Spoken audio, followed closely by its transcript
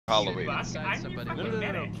Halloween. I'm your fucking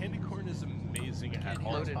medic. Candy corn is amazing at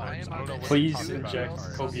all times. I don't know what Please you're talking inject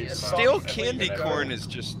about. copious Stale amounts. candy corn is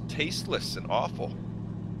just tasteless and awful.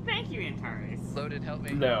 Thank you, Antares. Loaded, help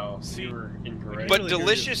me. No, you're incorrect. But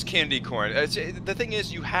delicious candy corn. The thing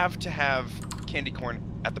is, you have to have candy corn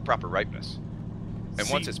at the proper ripeness. And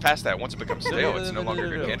once it's past that, once it becomes stale, it's no longer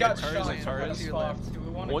good candy corn.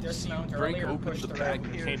 Once you break open the bag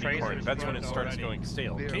of candy corn, that's when it starts going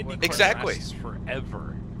stale. Candy corn lasts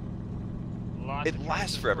forever. It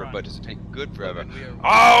lasts forever, but does it take good forever?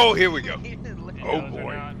 Oh, here we go. Oh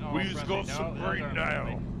boy, we've got some brain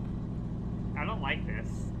now. I don't like this.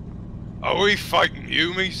 Are we fighting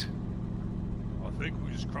humies? I think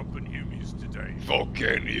we're just crumping humies today.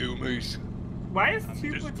 Fucking humies. Why is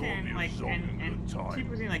 2 platoon like and 2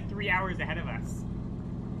 platoon like 3 hours ahead of us?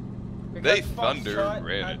 They thunder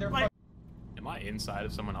granted. Am I inside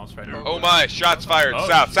of someone else right now? Oh my, shots fired.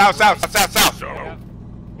 South, south, south, south, south.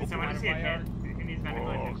 Did someone just get hit? Who needs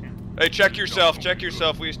medical attention? Hey, check yourself, check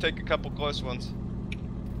yourself. We just take a couple close ones.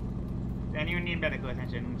 Does anyone need medical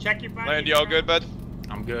attention? Check your body. Land, y'all good, bud?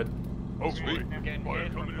 I'm good. Oh, sweet.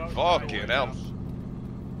 Fucking hell.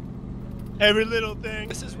 Every little thing.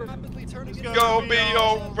 This is rapidly turning into Gonna be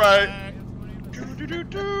alright.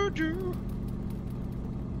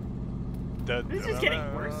 This is getting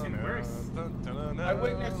worse and worse. I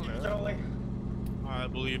witnessed you, Jolie. I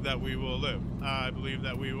believe that we will live. I believe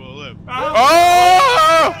that we will live.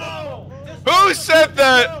 Oh! Who said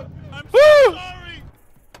that? I'm Woo! sorry.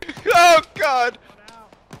 Oh God!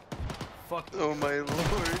 Fuck. Oh my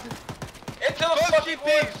lord. Into the fucking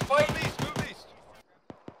pigs! Fight! Move east.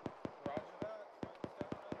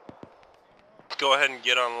 Go ahead and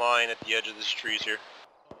get online at the edge of this trees here.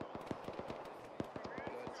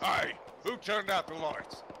 Hi, who turned out the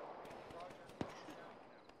lights?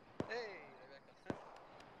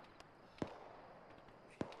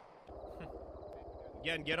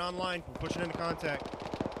 Again, get online. We're pushing into contact.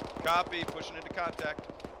 Copy, pushing into contact.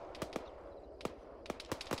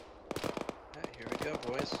 Alright, here we go,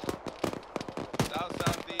 boys. South,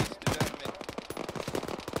 southeast, development.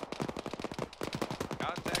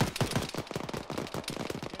 Contact.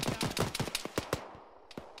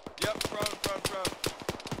 Yep, front.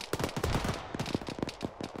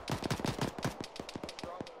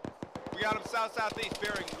 We got him south, southeast,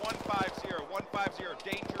 bearing 150,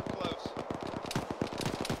 danger close.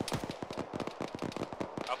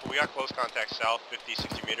 Alpha, we got close contact south, 50,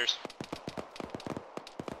 60 meters.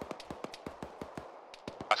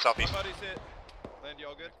 Southeast. Somebody's hit. Land,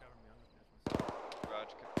 y'all good?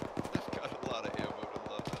 Roger. I've got a lot of ammo to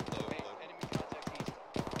love that low. Enemy contact east.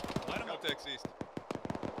 Line contact east.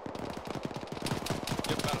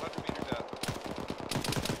 Yep, about 100 meters out.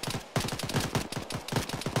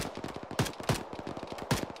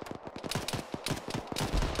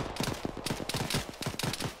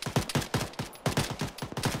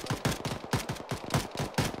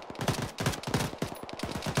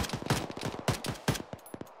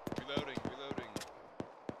 Reloading.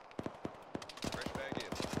 Fresh bag in.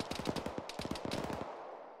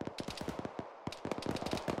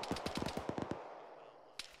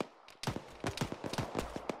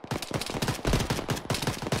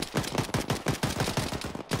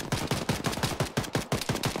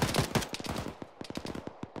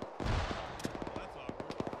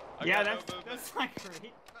 Yeah, that's not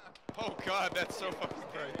great. Oh God, that's so fucking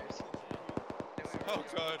great. Oh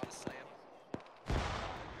God.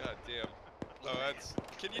 God damn. Oh, that's.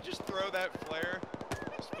 Can you just throw that flare?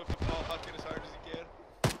 Just put the ball huck it as hard as you can.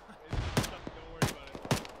 Don't worry about it.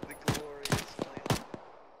 The glorious plan.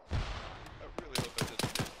 I really hope that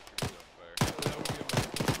doesn't get trees on fire. That would be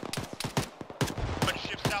amazing. Bunch of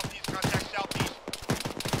ships southeast, contact southeast.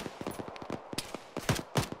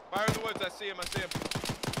 Fire in the woods, I see him.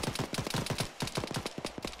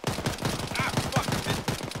 Ah, fuck, I'm hit.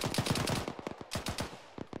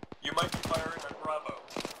 You might be firing at Bravo.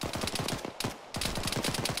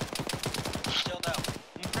 Still down.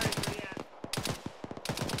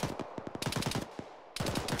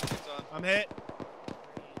 It's on. I'm hit.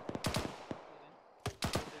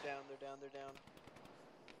 They're down.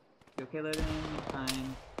 You okay, loading?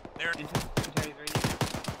 Fine. There. Antares ready.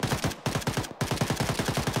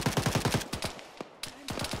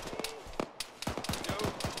 Go.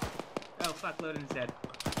 Oh fuck, loading's dead.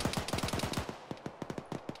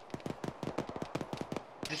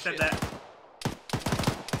 Just said that.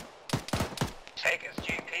 Take his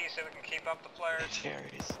GP so we can keep up the flares.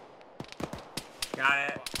 Cherries. Got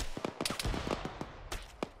it.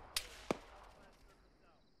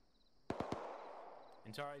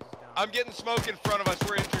 Antares is down. I'm getting smoke in front of us.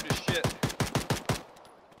 We're injured as shit.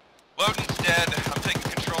 Loden's dead. I'm taking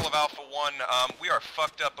control of Alpha 1. We are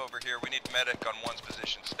fucked up over here. We need medic on 1's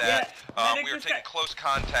position. Stat. Yeah, we are taking close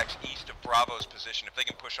contacts east of Bravo's position. If they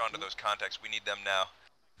can push onto those contacts, we need them now.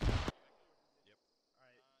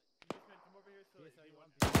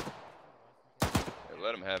 Hey,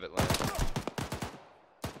 let him have it, Lance.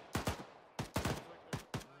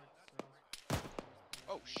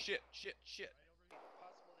 Oh, shit.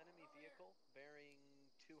 Possible enemy vehicle bearing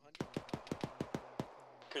 200.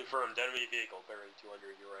 Confirmed, enemy vehicle bearing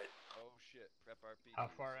 200, you're right. Oh, shit. Prep RP. How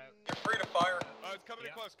far out? You're free to fire. It's coming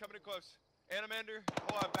in close, Animander,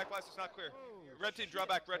 hold on, back blast is not clear. Red team, draw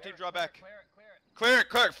back, Clear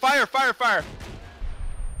it. Fire!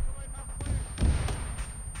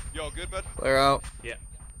 Yo, good, bud? Clear out. Yeah.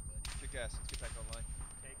 Kick ass, let's get back online.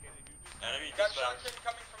 Enemy got shots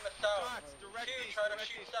coming from the south. Shots, direct Two, east, try to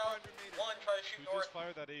direct shoot east, south. 400 meters. One, try to shoot north.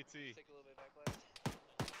 Fire that AT. Take a little bit back blast.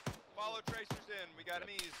 Follow tracers in, we got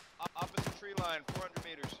enemies. Opposite tree line, 400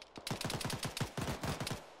 meters.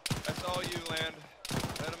 That's all you, Land.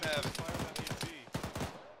 Let him have it. Fire that AT.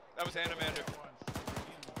 That was Animander.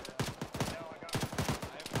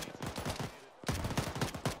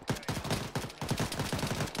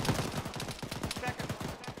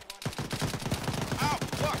 Ow,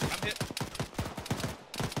 fuck, I'm hit.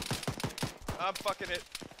 I'm fucking hit.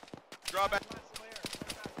 Draw back.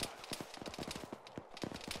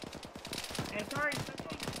 Hey, sorry,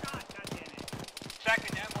 something shot, goddammit.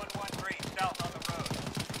 Second M113 south on the road.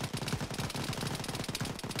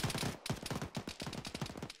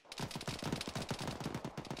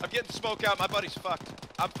 I'm getting smoke out, my buddy's fucked.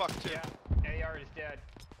 I'm fucked too. Yeah, AR is dead.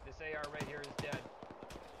 This AR right here is dead.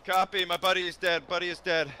 Copy, my buddy is dead. Buddy is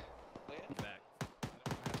dead. Back.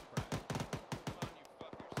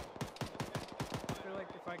 I feel like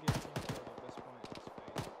if I get some killed at this point,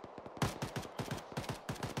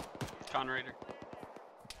 it's fake. Con Raider.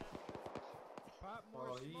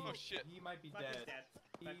 Oh, Oh shit. he might be Fuck is dead. dead.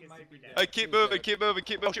 Fuck is super dead. Hey, keep moving.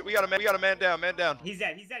 Shit, we got a man down. He's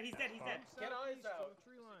dead. Get eyes out.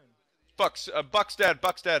 Tree line. Buck's dead.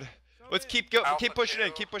 Let's keep pushing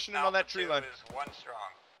in. Keep pushing in on that tree line. Is 1 strong.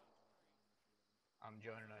 I'm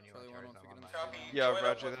joining on you. Charlie, on one Charlie, on I'm on Figure my- Yeah, Join up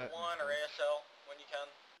roger with that. 1 or ASL when you can.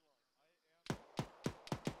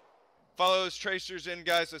 Follow those tracers in,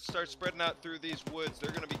 guys. Let's start spreading out through these woods.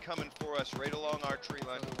 They're gonna be coming for us right along our tree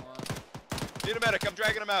line. Need a medic. I'm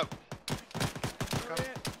dragging him out.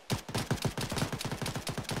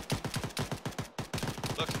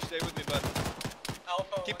 Look, stay with me, bud.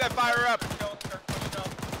 Alpha. Keep that fire up. Start pushing up.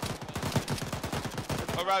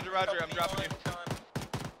 Oh, roger. I'm dropping you.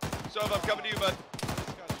 Sova, I'm coming to you, bud.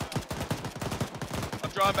 I'm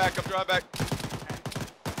drawing back.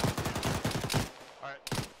 Alright.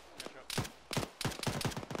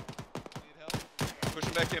 Need help? Push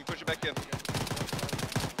him back in.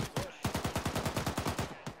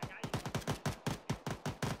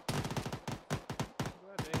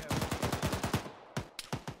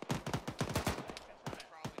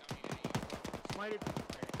 Smiter's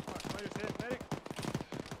hit, medic.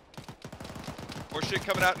 More shit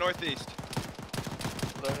coming out northeast.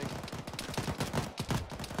 Loading.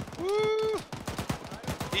 Woo!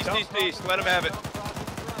 East. Let him have it.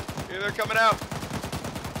 Here, they're coming out.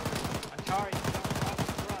 Atari,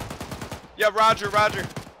 Yeah, roger.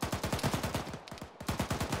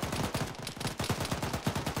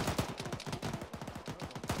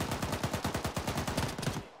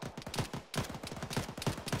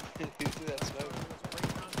 You see that smoke? Break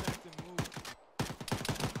contact and move.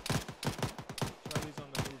 Charlie's on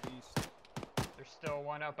the move east. there's still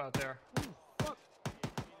one up out there.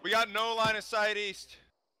 We got no line of sight east.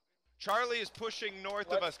 Charlie is pushing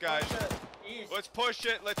north of us, guys. Let's push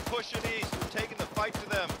it east. We're taking the fight to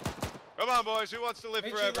them. Come on, boys. Who wants to live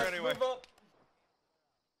forever anyway? Hey,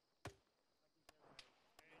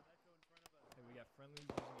 we got friendlies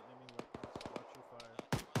using enemy weapons. Watch your fire.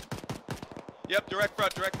 Yep, direct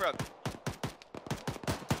front.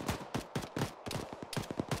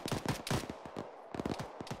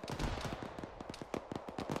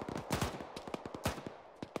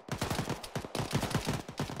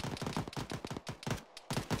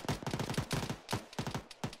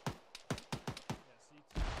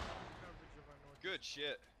 Good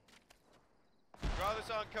shit. Draw this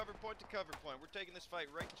on cover point to cover point. We're taking this fight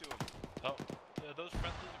right to them. Oh, yeah, those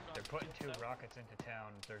friendlies are They're putting 2 rockets into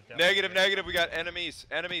town. There's Negative. We got enemies.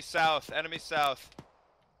 Enemies south.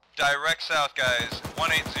 Direct south, guys.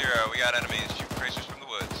 180. We got enemies. Shoot tracers from the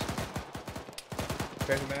woods.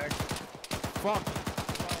 Bang mag. Fuck.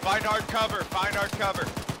 Find hard cover.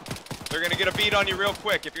 They're gonna get a beat on you real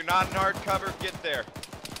quick. If you're not in hard cover, get there.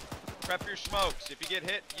 Prep your smokes. If you get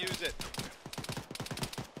hit, use it.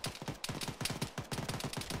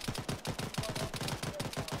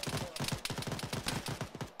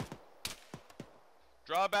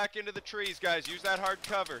 Draw back into the trees, guys. Use that hard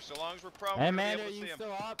cover. So long as we're prone, we're gonna be able to see him.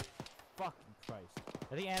 Still up? Fucking Christ.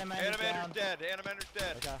 I think Animander's Animander's dead. Animander's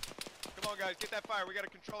dead. Okay. Come on, guys. Get that fire. We gotta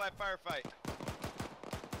control that firefight.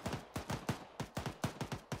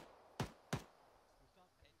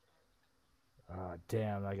 Ah,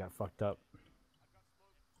 damn, I got fucked up.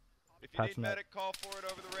 If you need medic, call for it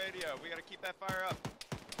over the radio. We gotta keep that fire up.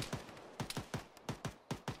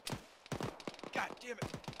 God damn it.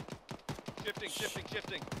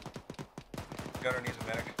 Shifting. Gunner needs a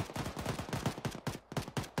medic.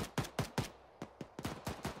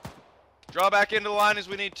 Draw back into the line as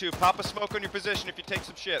we need to. Pop a smoke on your position if you take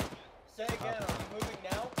some shit. Say again, are we moving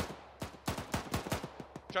now?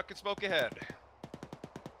 Chuck and smoke ahead.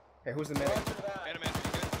 Hey, who's the medic? Animander,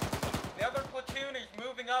 you good? The other platoon is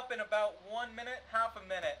moving up in about 1 minute, half a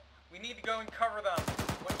minute. We need to go and cover them.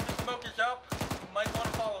 Once the smoke is up, you might want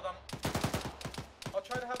to follow them. I'll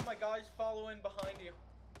try to have my guys follow in behind you.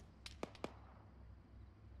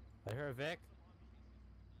 I heard Vic.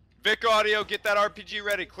 Vic audio, get that RPG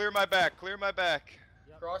ready. Clear my back.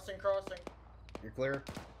 Yep. Crossing. You're clear.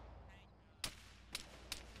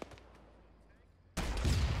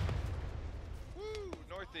 Woo,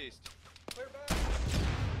 northeast. Clear back.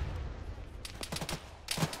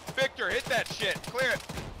 Victor, hit that shit. Clear it.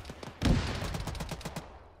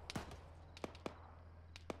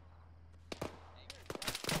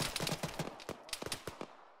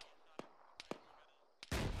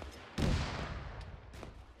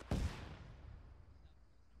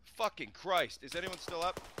 Fucking Christ. Is anyone still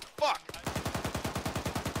up? Fuck!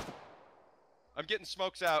 I'm getting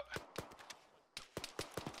smokes out.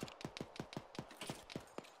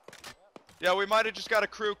 Yeah, we might have just got a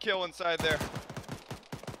crew kill inside there.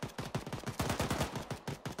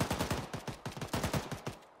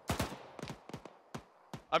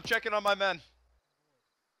 I'm checking on my men.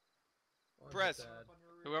 Perez.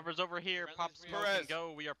 Whoever's over here, pop smoke and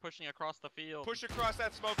go. We are pushing across the field. Push across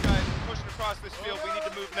that smoke, guys. Pushing across this field. We need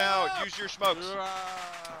to move now. Use your smokes.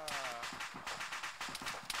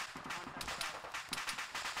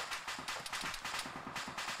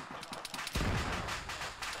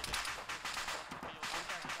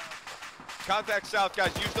 Contact south,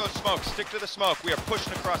 guys. Use those smokes. Stick to the smoke. We are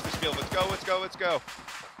pushing across this field. Let's go.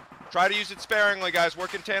 Try to use it sparingly, guys.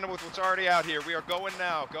 Work in tandem with what's already out here. We are going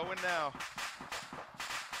now.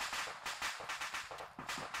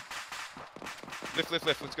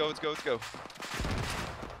 Lift. Let's go.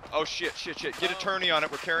 Oh, shit. Get a tourney on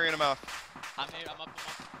it. We're carrying him out. I'm up.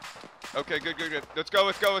 Okay, good. Let's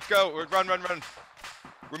go. Run.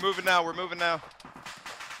 We're moving now. We're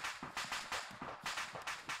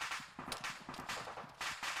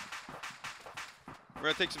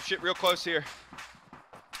gonna take some shit real close here.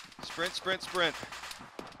 Sprint.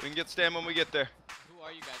 We can get Stam when we get there. Who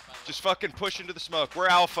are you guys, by the way? Just fucking push into the smoke. We're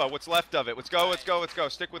Alpha. What's left of it? Let's go.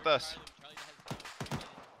 Stick with us.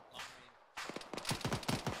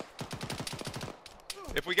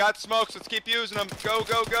 If we got smokes, let's keep using them. Go.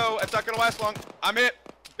 It's not gonna last long. I'm hit.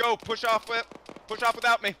 Go. Push off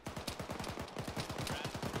without me.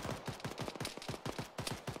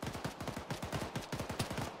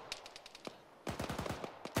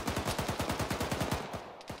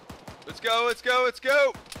 Let's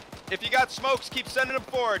go. If you got smokes, keep sending them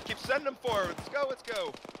forward. Let's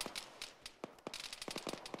go.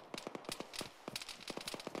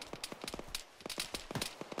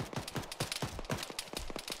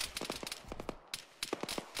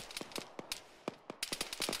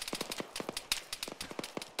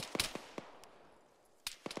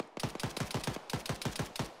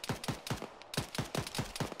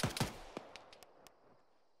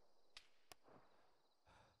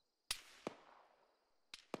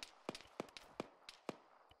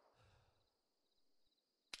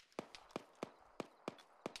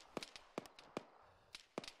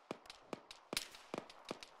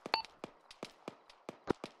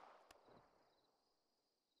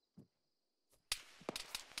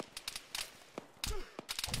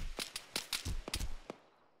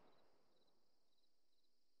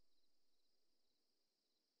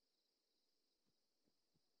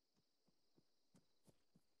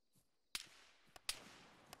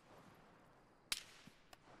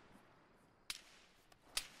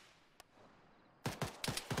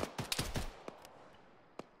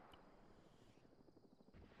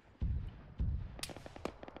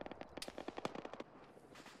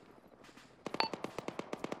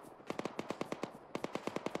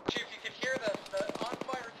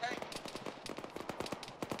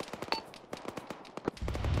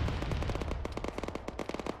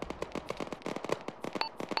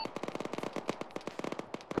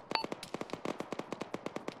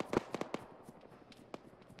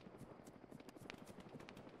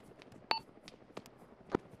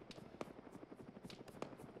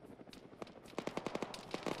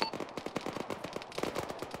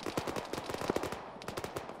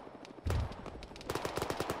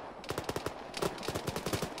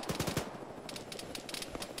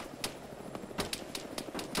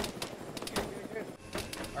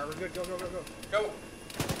 good. Go. Go.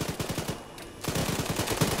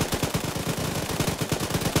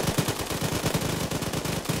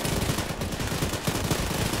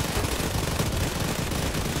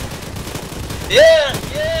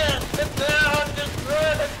 Yeah! Sit down!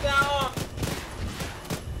 Destroy the town!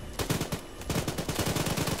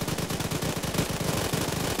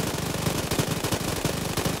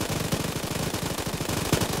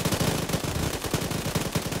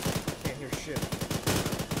 Can't hear shit.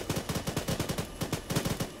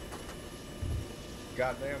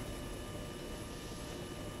 Goddamn.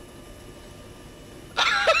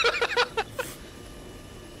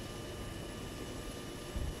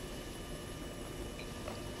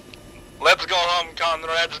 Let's go home,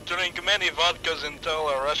 comrades. Drink many vodkas and tell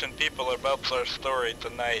our Russian people about our story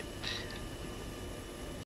tonight.